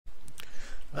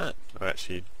I'll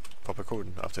actually pop a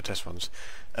recording after test ones.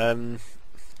 Yeah,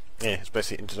 it's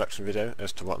basically an introduction video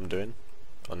as to what I'm doing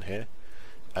on here.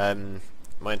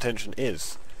 My intention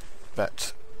is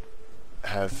that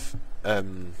have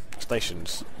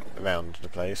stations around the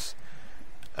place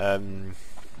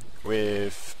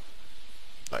with,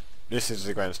 like, this is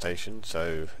the ground station,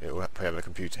 so it will probably have a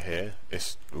computer here.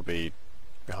 This will be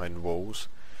behind walls.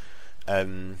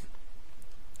 Do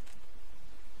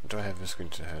I have a screen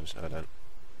to hand? No, I don't.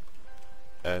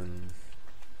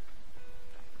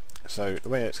 So the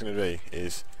way it's going to be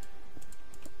is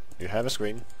you have a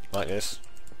screen like this.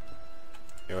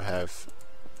 You'll have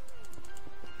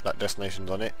like destinations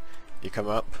on it. You come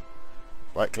up,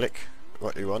 right click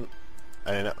what you want,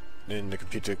 and then the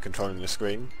computer controlling the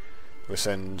screen will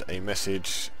send a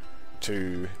message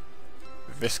to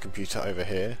this computer over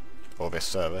here, or this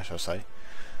server shall I say,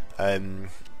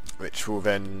 which will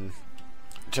then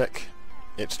check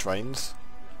its trains.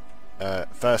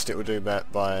 First it will do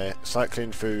that by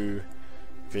cycling through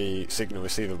the signal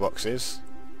receiver boxes.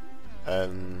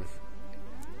 If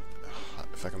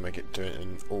I can make it do it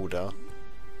in order,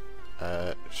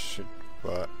 should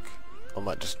work. I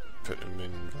might just put them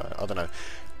in, I don't know,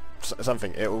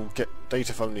 something. It will get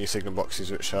data from these signal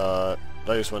boxes, which are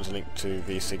those ones linked to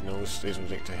these signals, these ones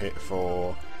linked to HIT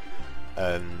for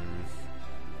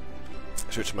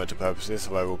switch motor purposes,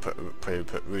 so I will probably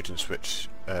put root and switch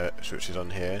switches on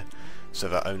here, so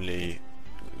that only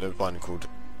the train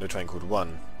called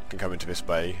 1 can come into this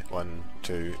bay, 1,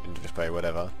 2 into this bay,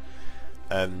 whatever.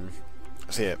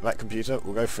 So yeah, that computer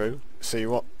will go through, see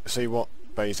what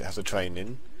bays it has a train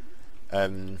in,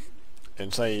 and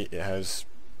say it has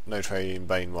no train in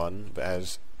bay 1, but it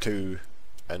has 2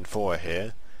 and 4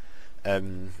 here.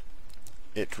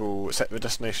 It will set the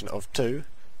destination of 2.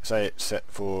 Say it's set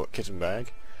for Kitten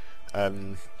Bag.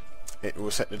 It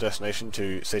will set the destination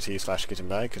to city/Kitten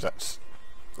Bag, because that's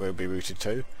where it'll be routed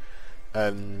to.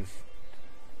 And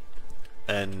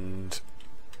then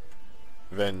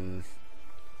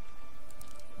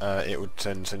it would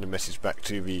send a message back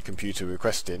to the computer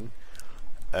requesting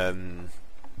the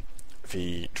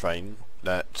train,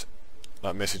 that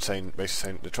message saying, basically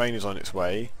saying the train is on its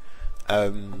way,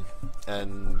 and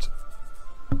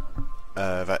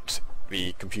that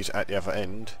the computer at the other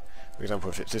end, for example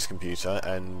if it's this computer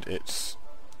and it's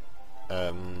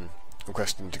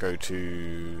requesting to go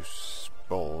to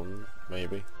spawn,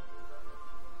 maybe.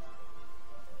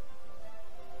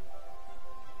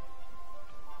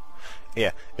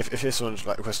 Yeah, if this one's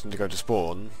like requesting to go to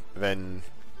spawn, then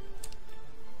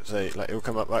say like it'll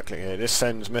come up, right click here, this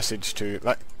sends message to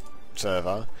that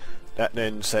server, that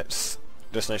then sets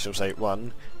destination of say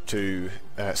 1 to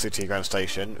city ground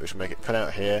station, which will make it pull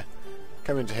out here,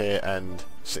 come into here and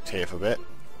sit here for a bit.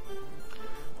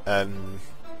 Then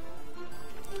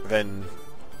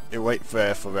it'll wait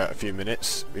there for about a few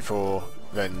minutes before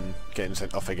then getting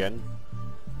sent off again.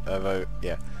 Although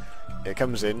yeah, it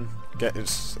comes in,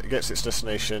 gets its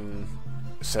destination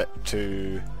set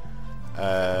to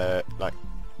like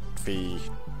the,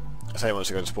 say it wants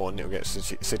to go to spawn, it will get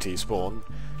city spawn,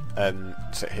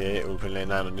 set here, it will put it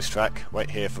down on this track, wait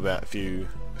here for about a few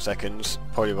seconds,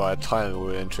 probably by a timer will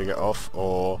then trigger off,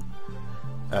 or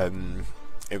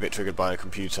it'll get triggered by a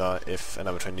computer if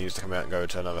another train needs to come out and go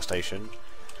to another station,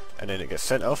 and then it gets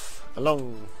sent off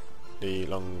along the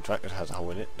long track that has a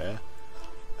hole in it there,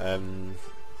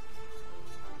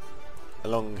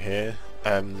 along here,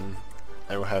 and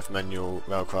we'll have manual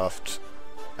Railcraft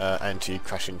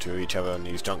anti-crash into each other on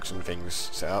these junction things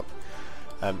set up,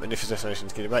 and if the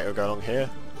destination's getting back, it'll go along here,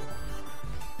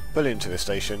 pull into the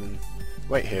station,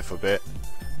 wait here for a bit,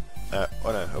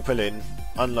 it'll pull in,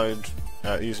 unload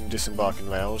using disembarking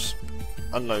rails,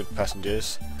 unload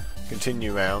passengers,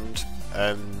 continue round,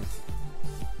 then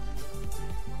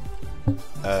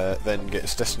get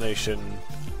its destination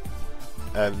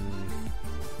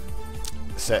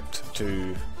set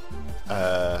to,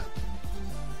 I'll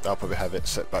probably have it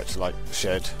set back to like the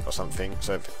shed or something,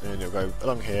 so then it'll go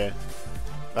along here,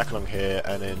 back along here,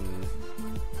 and then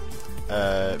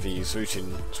these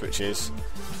routing switches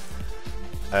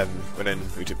will then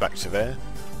route it back to there.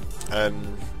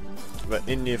 But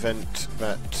in the event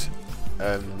that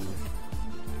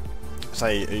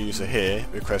say a user here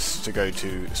requests to go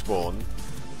to spawn,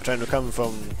 the train will come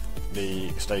from the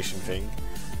station thing,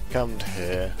 come to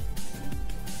here,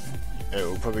 it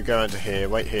will probably go into here,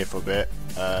 wait here for a bit,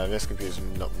 this computer's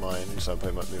not mine so I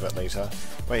probably might move that later,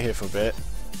 wait here for a bit,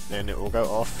 then it will go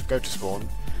off, go to spawn,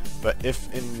 but if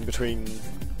in between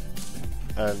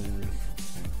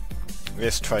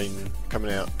this train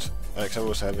coming out, because I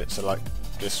also have it so like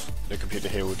this, the computer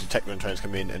here will detect when trains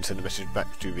come in and send a message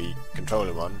back to the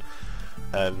controller one,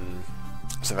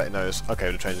 so that it knows, okay,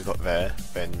 well, the train's got there,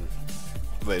 then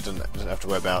well, it doesn't have to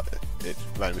worry about it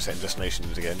randomly setting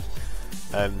destinations again.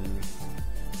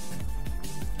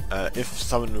 If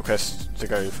someone requests to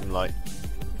go from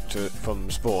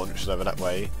from spawn, which is over that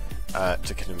way,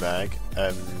 to Kit and Bag,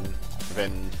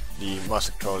 then the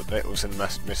master controller, it will send a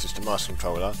message to master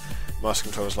controller. Master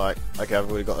controller's like, okay, I've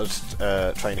already got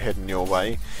a train heading your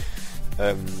way.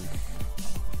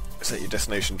 Set your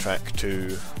destination track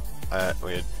to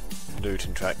or your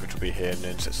looting track, which will be here, and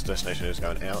then sets the destination is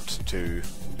going out to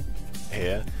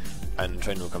here, and the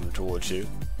train will come towards you,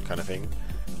 kind of thing.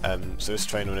 So this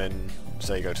train will then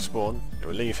say go to spawn. It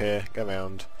will leave here, go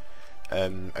around,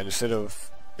 and instead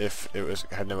of if it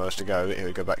had nowhere else to go, it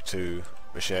would go back to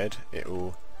the shed. It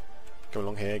will go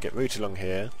along here, get routed along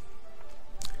here,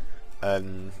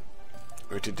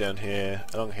 routed down here,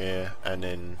 along here, and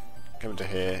then come to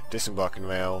here, disembarking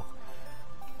rail,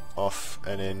 off,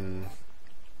 and then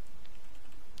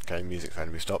okay, music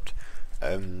finally stopped.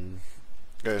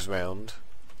 Goes round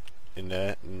in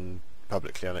there and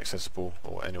publicly unaccessible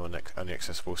or anyone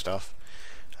unaccessible stuff.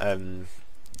 Come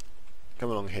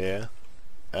along here,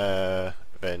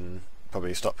 then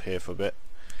probably stop here for a bit,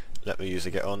 let the user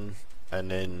get on,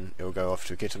 and then it will go off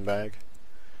to a Kit and Bag.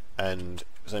 And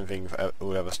same thing for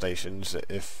all other stations.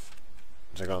 If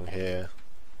so, go along here,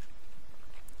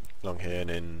 and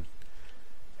then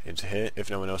into here. If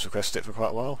no one else requests it for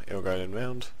quite a while, it will go in and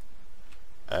round.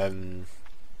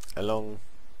 Along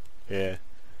here,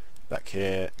 back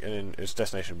here, and then its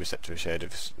destination will be set to a shed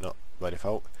if it's not by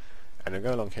default. And then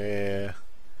go along here,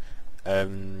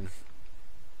 through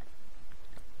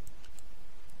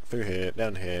here,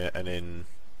 down here, and then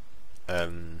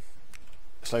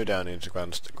slow down into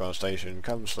ground station,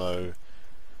 come slow,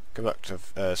 go back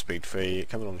to speed 3,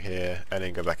 come along here, and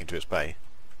then go back into its bay,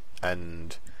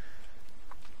 and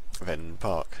then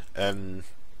park.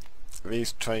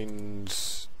 These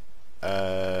trains,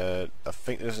 I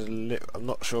think there's I'm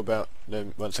not sure about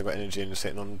them once they've got energy and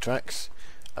sitting on the tracks,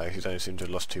 because they only seem to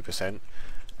have lost 2%.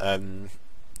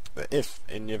 But if,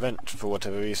 in the event, for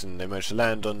whatever reason, they manage to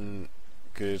land on,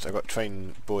 because I've got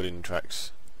train boarding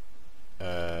tracks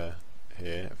here,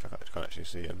 if I can't actually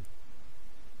see them.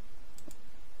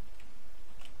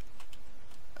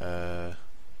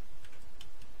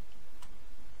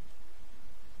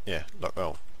 Yeah,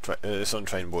 it's on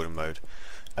train boarding mode.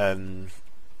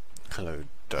 Hello,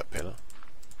 Dirt Pillar.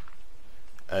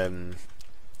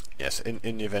 Yes,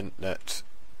 in the event that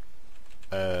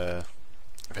if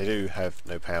they do have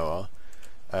no power,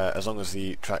 as long as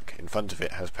the track in front of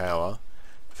it has power,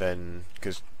 then,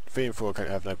 because 3 and 4 can't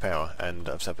have no power, and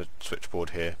I've set up a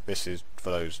switchboard here. This is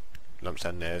for those lumps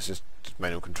down there. It's just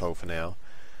manual control for now.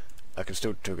 I can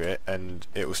still trigger it, and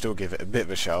it will still give it a bit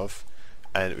of a shove,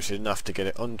 and it was enough to get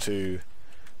it onto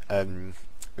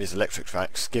these electric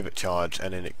tracks, give it charge,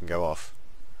 and then it can go off.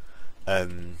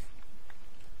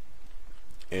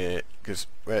 Because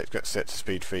where it gets set to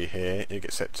speed 3 here, it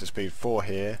gets set to speed 4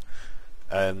 here.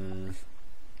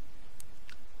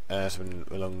 As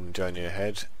a long journey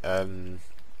ahead, and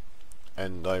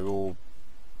I will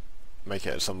make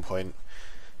it at some point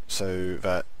so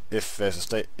that if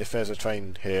there's a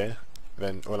train here,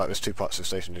 then, or like there's 2 parts of the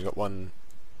station, you've got one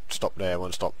stop there,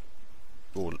 one stop,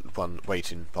 or one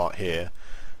waiting part here.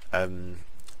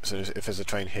 So if there's a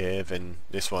train here, then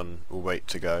this one will wait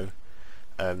to go.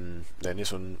 Then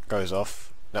this one goes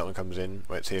off, that one comes in,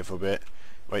 waits here for a bit,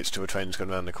 waits till a train's gone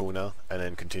around the corner, and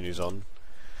then continues on.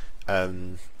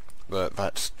 But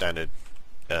that's standard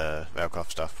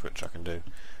Railcraft stuff, which I can do.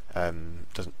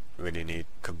 Doesn't really need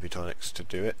Computronics to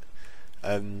do it.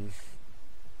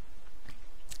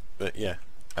 But yeah,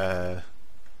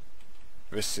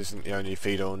 this isn't the only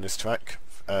feeder on this track.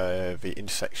 The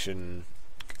intersection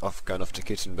going off to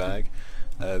Kit and Bag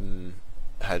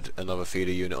had another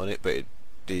feeder unit on it, but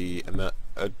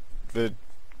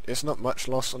it's not much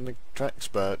loss on the tracks,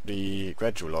 but the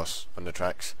gradual loss on the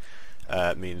tracks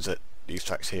means that these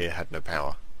tracks here had no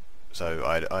power. So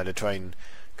I had a train,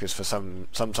 because for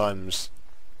sometimes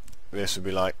this would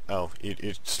be like, oh,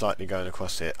 you're slightly going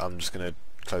across it, I'm just going to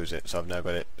close it. So I've now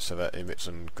got it so that it emits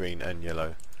on green and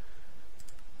yellow.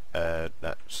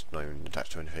 That's not even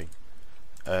attached to anything.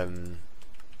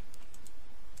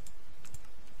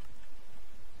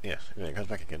 Yeah, and it comes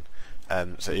back again.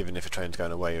 So even if a train's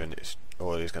going away and it's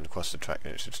going to cross the track,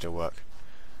 then it should still work.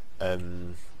 Yeah,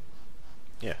 and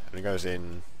it goes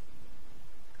in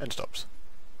and stops,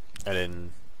 and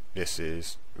then this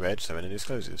is red, so then this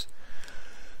closes.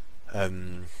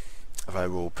 I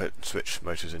will put switch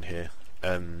motors in here,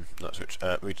 not switch,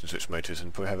 root and switch motors,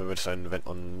 and probably have a redstone event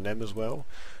on them as well.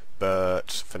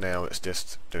 But for now, it's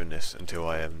just doing this until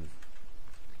I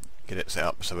get it set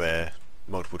up so where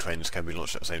multiple trains can be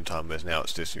launched at the same time, whereas now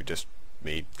it's just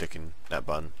me clicking that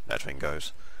button, that train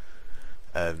goes,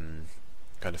 kind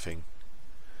of thing.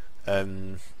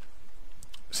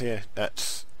 So yeah,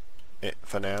 that's it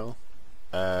for now.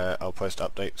 I'll post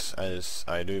updates as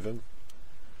I do them.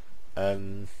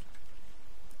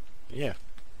 Yeah,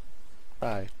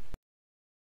 bye.